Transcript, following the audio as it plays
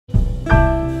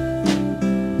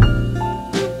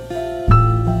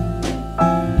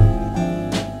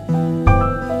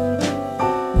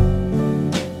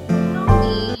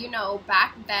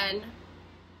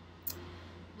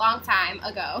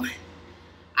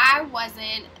I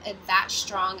wasn't that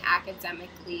strong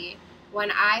academically.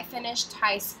 When I finished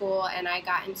high school and I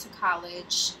got into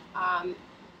college,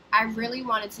 I really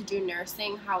wanted to do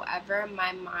nursing. However,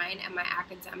 my mind and my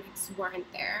academics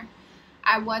weren't there.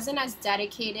 I wasn't as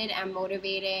dedicated and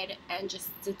motivated and just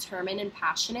determined and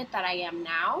passionate that I am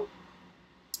now.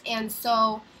 And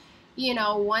so,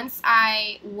 once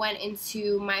I went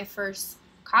into my first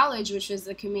college, which was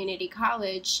a community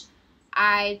college,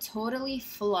 I totally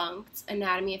flunked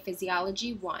Anatomy and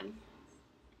Physiology 1.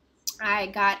 I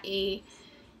got a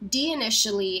D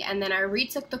initially, and then I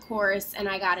retook the course and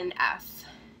I got an F.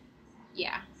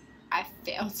 Yeah, I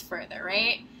failed further,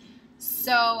 right?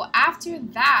 So after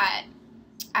that,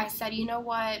 I said, you know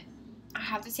what? I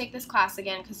have to take this class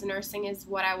again because nursing is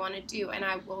what I want to do, and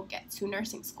I will get to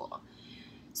nursing school.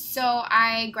 So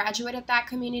I graduated that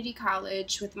community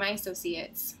college with my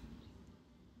associates,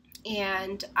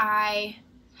 and I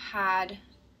had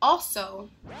also,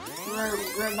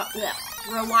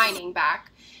 rewinding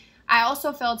back, I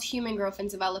also failed human growth and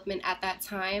development at that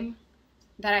time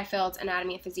that I failed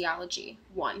Anatomy and Physiology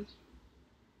 1.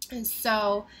 And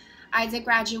so I did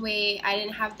graduate. I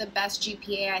didn't have the best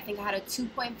GPA. I think I had a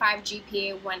 2.5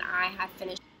 GPA when I had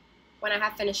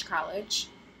finished college.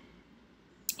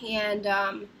 And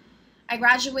I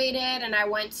graduated and I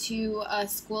went to a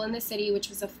school in the city, which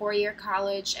was a 4-year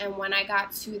college. And when I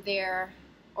got to their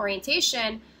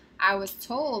orientation, I was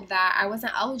told that I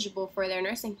wasn't eligible for their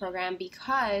nursing program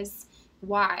because,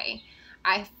 why?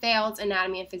 I failed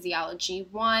Anatomy and Physiology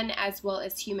 1 as well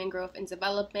as Human Growth and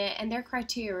Development, and their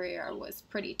criteria was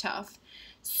pretty tough.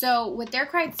 So with their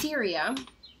criteria,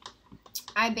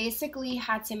 I basically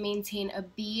had to maintain a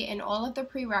B in all of the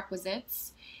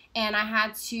prerequisites, and I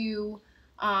had to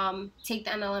take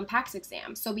the NLM PACS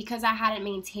exam. So because I hadn't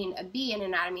maintained a B in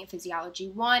Anatomy and Physiology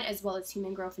 1 as well as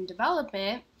Human Growth and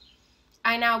Development,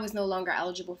 I now was no longer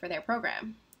eligible for their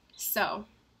program. So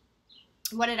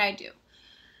what did I do?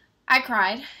 I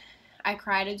cried. I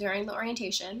cried during the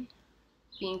orientation,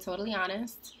 being totally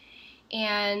honest.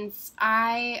 And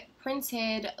I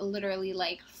printed literally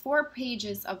like 4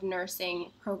 pages of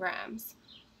nursing programs.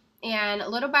 And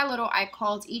little by little, I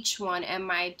called each one, and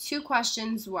my 2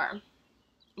 questions were,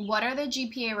 what are the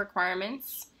GPA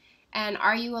requirements? And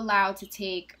are you allowed to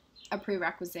take a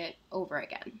prerequisite over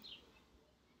again?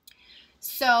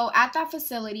 So at that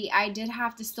facility, I did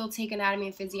have to still take Anatomy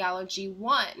and Physiology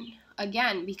 1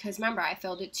 again, because remember, I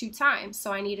failed it 2 times.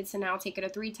 So I needed to now take it a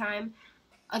 3rd time.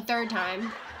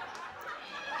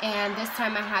 And this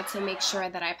time I had to make sure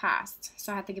that I passed.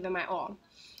 So I had to give it my all.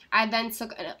 I then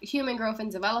took Human Growth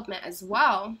and Development as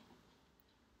well,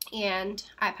 and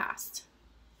I passed.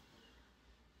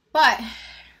 But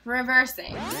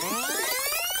reversing,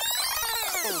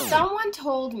 someone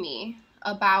told me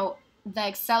about the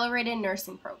accelerated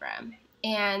nursing program.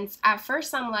 And at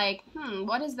first I'm like,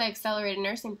 what is the accelerated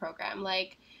nursing program?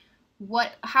 Like,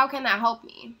 how can that help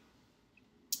me?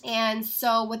 And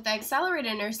so with the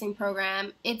accelerated nursing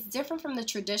program, it's different from the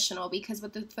traditional, because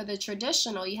for the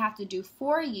traditional, you have to do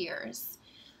 4 years.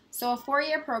 So a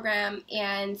 4-year program,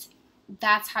 and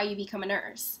that's how you become a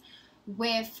nurse.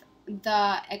 With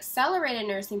the accelerated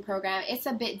nursing program, it's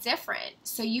a bit different.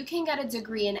 So you can get a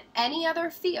degree in any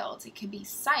other field. It could be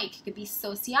psych, it could be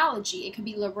sociology, it could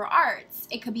be liberal arts,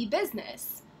 it could be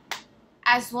business,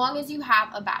 as long as you have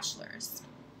a bachelor's.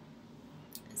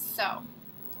 So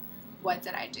what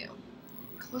did I do?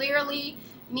 Clearly,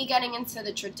 me getting into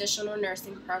the traditional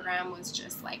nursing program was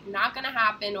just like not gonna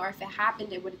happen, or if it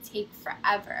happened, it would take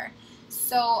forever.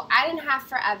 So I didn't have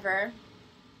forever.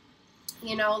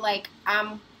 Like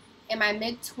I'm in my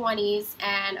mid-20s,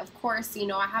 and of course,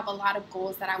 I have a lot of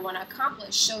goals that I want to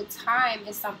accomplish. So time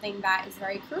is something that is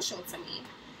very crucial to me,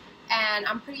 and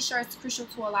I'm pretty sure it's crucial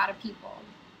to a lot of people.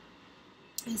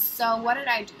 So what did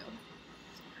I do?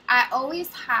 I always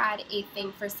had a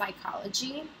thing for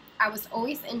psychology. I was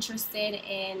always interested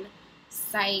in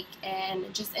psych,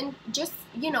 and just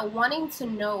wanting to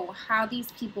know how these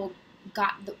people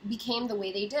became the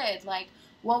way they did. Like,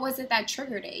 what was it that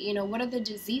triggered it? What are the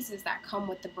diseases that come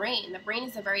with the brain? The brain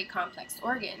is a very complex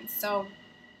organ. So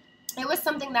it was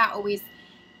something that always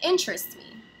interests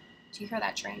me. Do you hear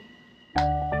that train?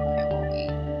 Okay, we'll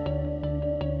wait.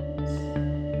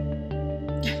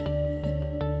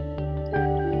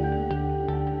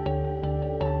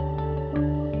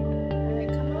 All right,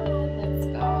 come on, let's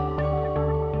go.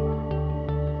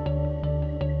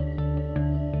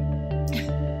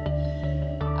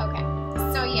 Okay,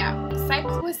 so yeah. Psych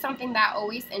was something that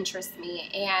always interests me,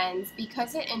 and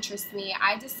because it interests me,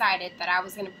 I decided that I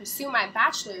was going to pursue my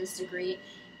bachelor's degree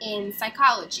in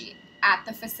psychology at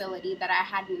the facility that I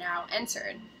had now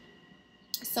entered.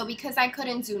 So because I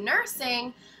couldn't do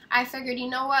nursing, I figured, you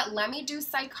know what, let me do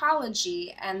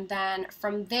psychology, and then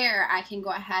from there I can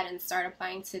go ahead and start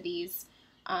applying to these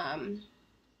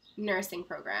nursing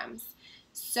programs.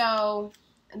 So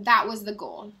that was the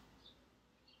goal.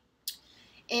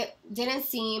 It didn't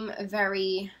seem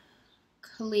very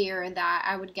clear that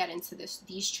I would get into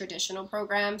these traditional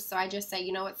programs, so I just said,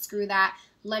 you know what, screw that,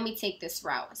 let me take this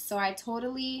route. So I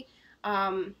totally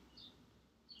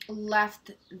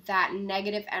left that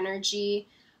negative energy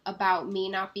about me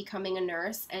not becoming a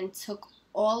nurse and took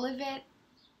all of it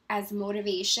as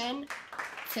motivation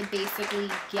to basically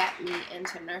get me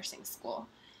into nursing school.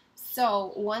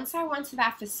 So once I went to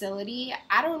that facility,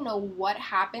 I don't know what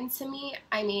happened to me.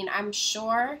 I mean, I'm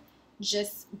sure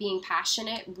just being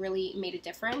passionate really made a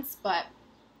difference, but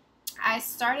I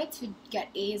started to get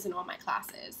A's in all my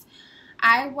classes.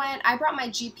 I brought my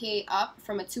GPA up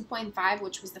from a 2.5,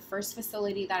 which was the first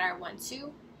facility that I went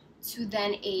to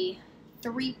then a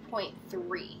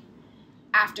 3.3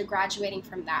 after graduating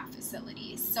from that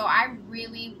facility. So I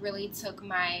really, really took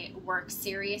my work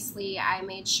seriously. I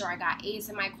made sure I got A's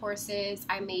in my courses.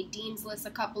 I made Dean's List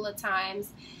a couple of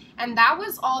times. And that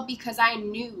was all because I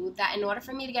knew that in order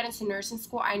for me to get into nursing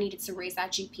school, I needed to raise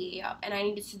that GPA up. And I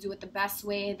needed to do it the best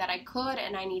way that I could.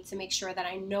 And I need to make sure that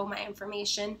I know my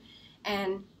information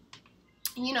and,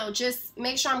 you know, just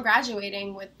make sure I'm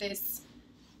graduating with this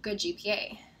good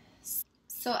GPA.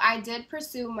 So I did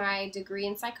pursue my degree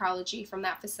in psychology from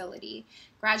that facility,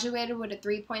 graduated with a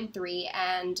 3.3,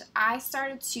 and I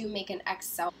started to make an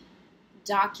Excel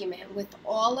document with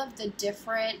all of the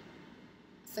different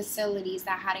facilities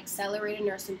that had accelerated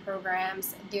nursing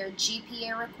programs, their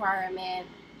GPA requirement,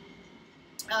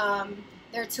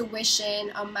 their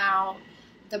tuition amount,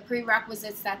 the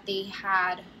prerequisites that they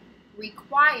had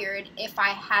required if I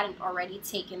hadn't already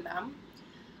taken them.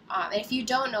 If you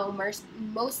don't know,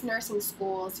 most nursing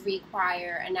schools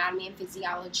require anatomy and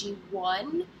physiology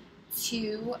 1,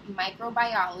 2,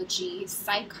 microbiology,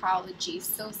 psychology,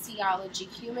 sociology,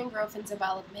 human growth and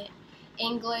development,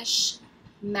 English,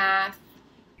 math,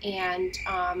 and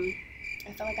I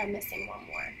feel like I'm missing one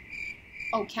more.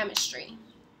 Oh, chemistry.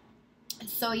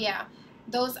 So yeah,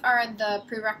 those are the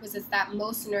prerequisites that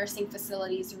most nursing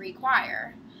facilities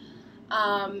require.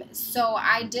 So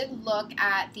I did look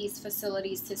at these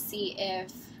facilities to see if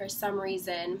for some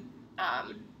reason I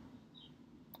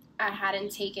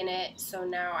hadn't taken it, so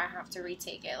now I have to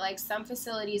retake it. Like some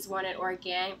facilities wanted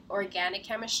organic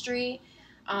chemistry,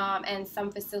 and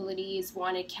some facilities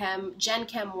wanted Gen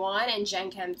Chem 1 and Gen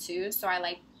Chem 2, so I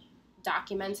like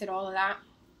documented all of that.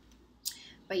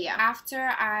 But yeah,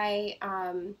 after I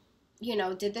you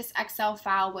know, did this Excel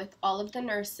file with all of the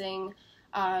nursing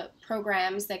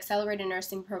programs, the accelerated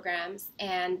nursing programs,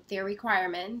 and their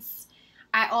requirements,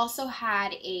 I also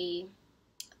had a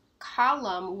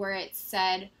column where it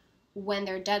said when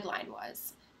their deadline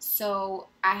was. So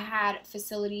I had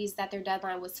facilities that their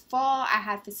deadline was fall, I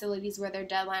had facilities where their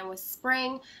deadline was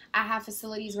spring, I had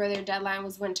facilities where their deadline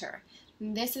was winter.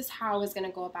 And this is how I was going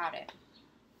to go about it.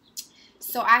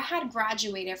 So I had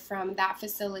graduated from that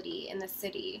facility in the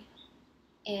city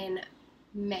in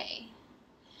May.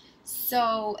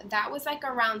 So that was like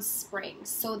around spring.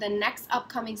 So the next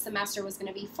upcoming semester was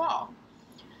going to be fall.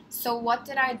 So what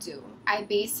did I do? I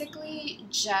basically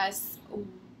just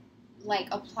like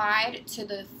applied to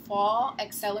the fall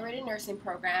accelerated nursing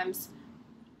programs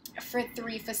for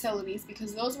 3 facilities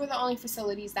because those were the only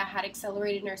facilities that had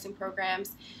accelerated nursing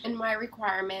programs and my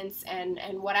requirements and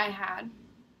what I had.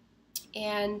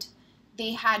 And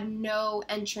they had no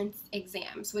entrance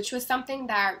exams, which was something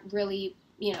that really,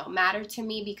 you know, mattered to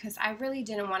me because I really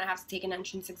didn't want to have to take an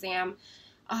entrance exam.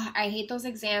 I hate those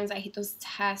exams. I hate those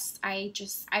tests. I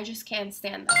just can't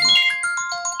stand them.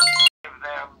 Give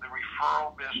them the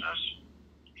referral business.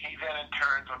 He then in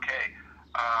turns, okay,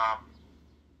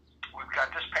 we've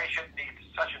got this patient needs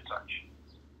such and such.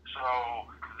 So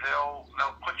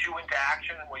they'll put you into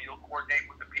action where you'll coordinate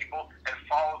with the people and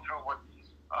follow through what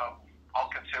I'll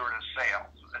consider it as sales.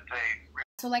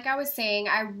 So like I was saying,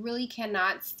 I really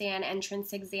cannot stand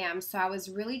entrance exams, so I was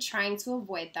really trying to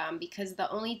avoid them because the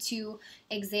only 2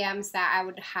 exams that I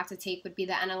would have to take would be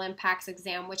the NLM PACS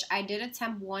exam, which I did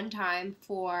attempt one time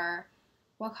for,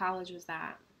 what college was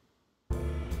that? Wow,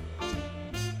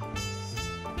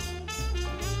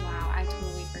 I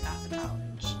totally forgot the college.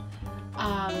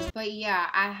 But yeah,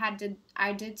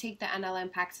 I did take the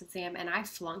NLM PACS exam and I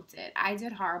flunked it. I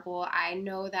did horrible. I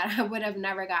know that I would have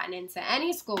never gotten into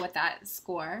any school with that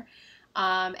score.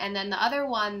 And then the other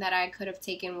one that I could have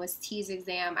taken was T's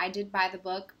exam. I did buy the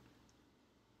book.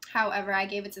 However, I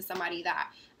gave it to somebody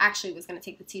that actually was going to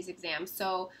take the T's exam.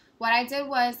 So what I did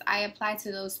was I applied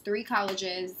to those 3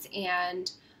 colleges,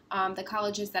 and the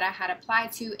colleges that I had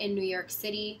applied to in New York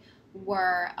City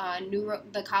were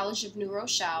the College of New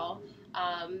Rochelle,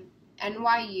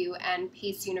 NYU, and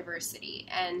Pace University.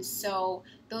 And so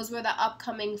those were the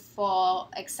upcoming fall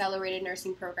accelerated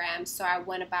nursing programs. So I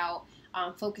went about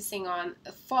focusing on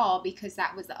the fall because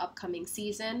that was the upcoming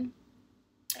season.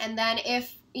 And then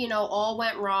if, all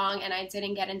went wrong and I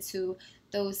didn't get into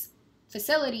those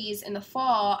facilities in the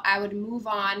fall, I would move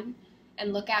on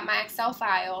and look at my Excel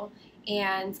file,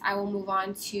 and I will move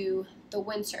on to the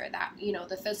winter, that,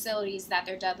 the facilities that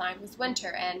their deadline was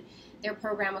winter and their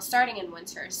program was starting in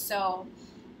winter. So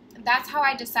that's how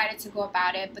I decided to go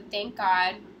about it. But thank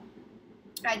God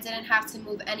I didn't have to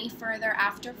move any further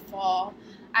after fall.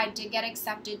 I did get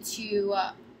accepted to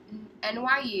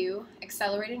NYU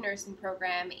Accelerated Nursing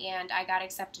Program, and I got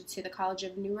accepted to the College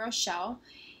of New Rochelle,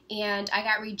 and I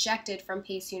got rejected from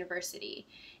Pace University.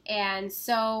 And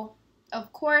so,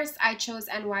 of course, I chose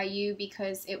NYU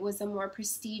because it was a more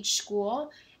prestige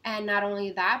school, and not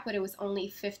only that, but it was only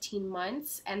 15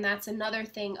 months, and that's another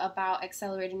thing about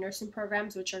accelerated nursing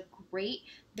programs, which are great.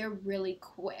 They're really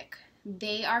quick.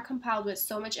 They are compiled with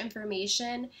so much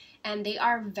information, and they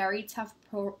are very tough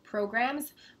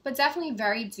programs, but definitely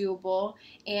very doable,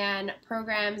 and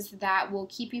programs that will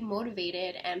keep you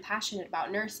motivated and passionate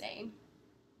about nursing.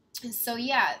 So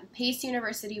yeah, Pace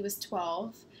University was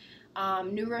 12,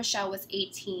 New Rochelle was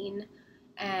 18,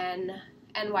 and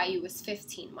NYU was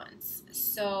 15 months.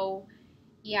 So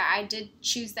yeah, I did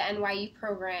choose the NYU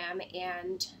program,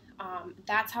 and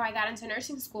that's how I got into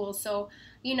nursing school. So,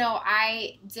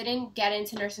 I didn't get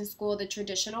into nursing school the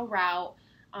traditional route.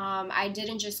 I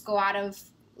didn't just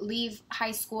leave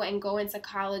high school and go into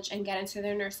college and get into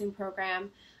their nursing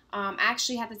program. I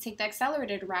actually had to take the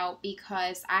accelerated route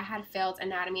because I had failed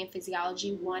Anatomy and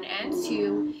Physiology 1 and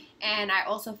 2, and I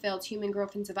also failed Human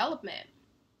Growth and Development.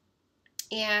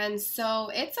 And so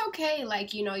it's okay,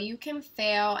 you can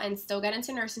fail and still get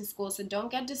into nursing school, so don't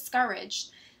get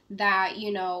discouraged that,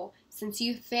 since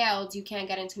you failed, you can't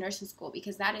get into nursing school,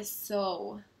 because that is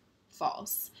so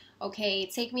false. Okay,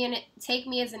 take me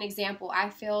as an example. I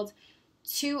failed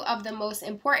 2 of the most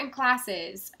important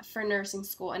classes for nursing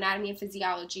school, Anatomy and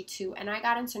Physiology 2, and I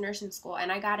got into nursing school,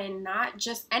 and I got in not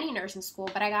just any nursing school,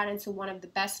 but I got into one of the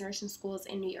best nursing schools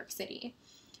in New York City.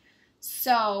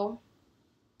 So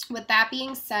with that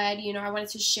being said, I wanted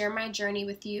to share my journey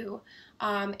with you.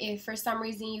 If for some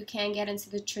reason you can't get into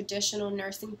the traditional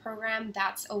nursing program,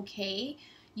 that's okay.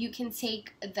 You can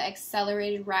take the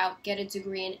accelerated route, get a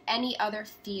degree in any other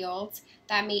field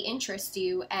that may interest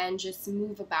you, and just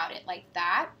move about it like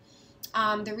that.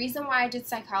 The reason why I did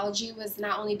psychology was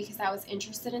not only because I was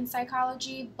interested in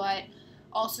psychology, but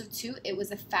also, too, it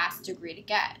was a fast degree to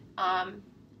get. I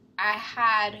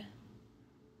had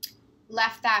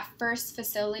left that first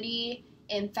facility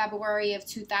in February of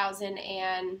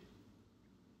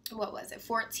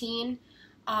 2014.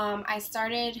 I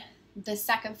started the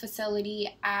second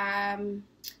facility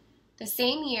the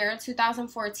same year,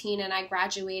 2014, and I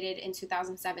graduated in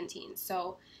 2017.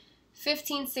 So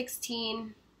 15,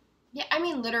 16, yeah,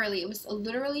 literally, it was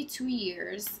literally 2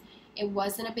 years. It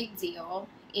wasn't a big deal,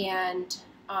 and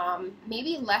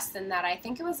maybe less than that. I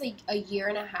think it was like a year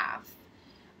and a half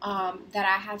that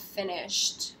I had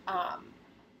finished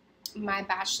my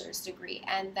bachelor's degree,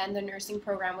 and then the nursing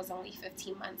program was only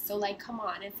 15 months. So come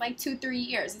on, it's 2-3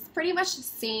 years. It's pretty much the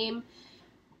same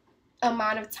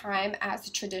amount of time as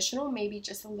the traditional, maybe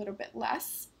just a little bit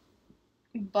less.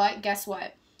 But guess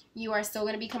what? You are still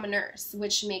going to become a nurse,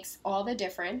 which makes all the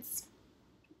difference.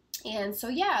 And so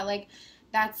yeah,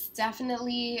 that's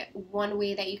definitely one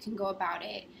way that you can go about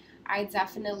it. I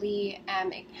definitely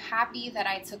am happy that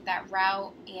I took that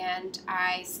route, and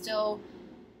I still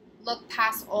look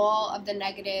past all of the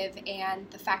negative and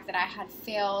the fact that I had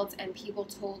failed, and people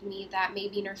told me that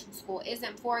maybe nursing school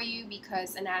isn't for you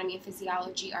because anatomy and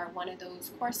physiology are one of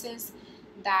those courses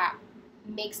that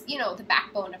makes, the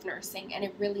backbone of nursing, and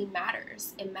it really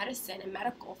matters in medicine and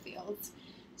medical fields.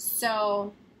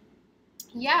 So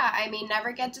yeah,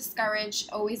 never get discouraged.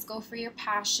 Always go for your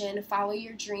passion, follow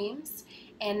your dreams,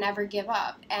 and never give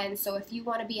up. And so if you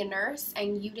want to be a nurse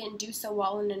and you didn't do so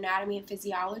well in anatomy and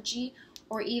physiology,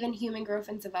 or even human growth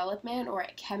and development, or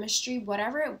chemistry,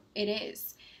 whatever it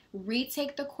is,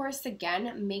 retake the course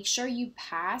again, make sure you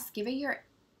pass, give it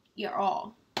your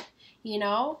all,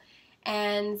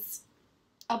 and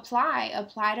apply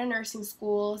to nursing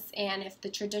schools. And if the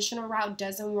traditional route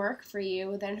doesn't work for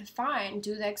you, then fine,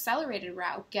 do the accelerated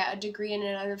route, get a degree in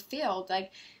another field.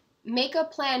 Make a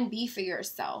plan B for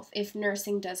yourself if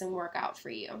nursing doesn't work out for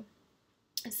you.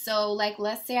 So, like,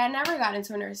 let's say I never got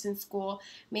into nursing school.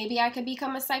 Maybe I could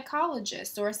become a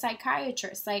psychologist or a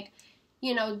psychiatrist. Like,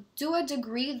 do a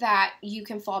degree that you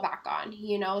can fall back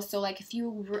on, So, like, if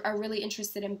you are really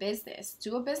interested in business,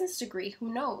 do a business degree.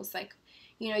 Who knows? Like,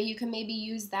 you can maybe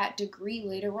use that degree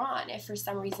later on if for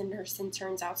some reason nursing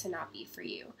turns out to not be for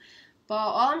you. But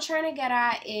all I'm trying to get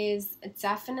at is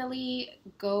definitely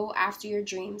go after your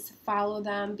dreams, follow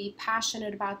them, be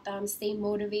passionate about them, stay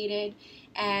motivated,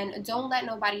 and don't let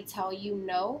nobody tell you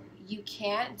no, you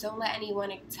can't. Don't let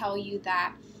anyone tell you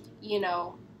that, you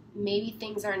know, maybe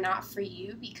things are not for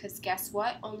you, because guess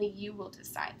what? Only you will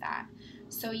decide that.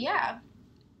 So, yeah,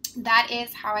 that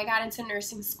is how I got into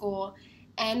nursing school,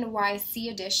 NYC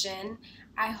edition.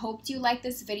 I hope you like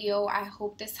this video. I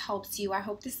hope this helps you. I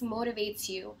hope this motivates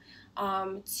you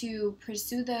to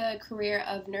pursue the career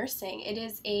of nursing. It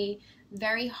is a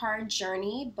very hard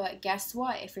journey, but guess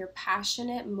what? If you're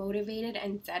passionate, motivated,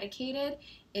 and dedicated,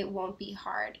 it won't be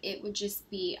hard. It would just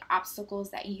be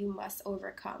obstacles that you must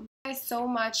overcome. Thank you guys so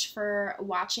much for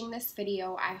watching this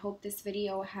video. I hope this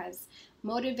video has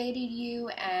motivated you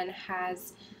and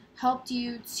has helped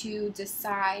you to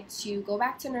decide to go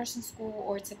back to nursing school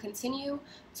or to continue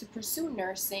to pursue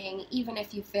nursing even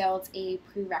if you failed a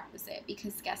prerequisite,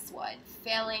 because guess what?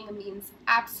 Failing means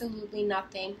absolutely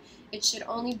nothing. It should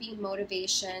only be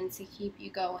motivation to keep you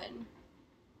going.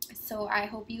 So I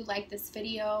hope you like this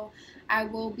video. I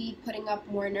will be putting up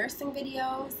more nursing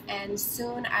videos, and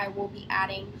soon I will be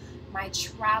adding my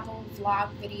travel vlog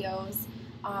videos.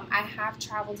 I have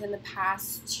traveled in the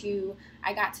past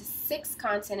I got to 6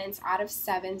 continents out of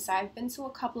 7, so I've been to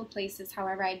a couple of places.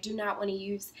 However, I do not want to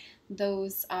use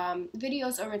those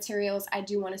videos or materials. I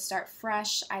do want to start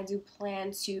fresh. I do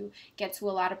plan to get to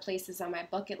a lot of places on my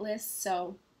bucket list,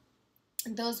 so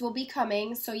those will be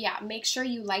coming. So yeah, make sure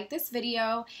you like this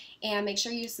video and make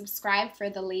sure you subscribe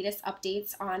for the latest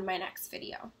updates on my next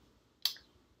video.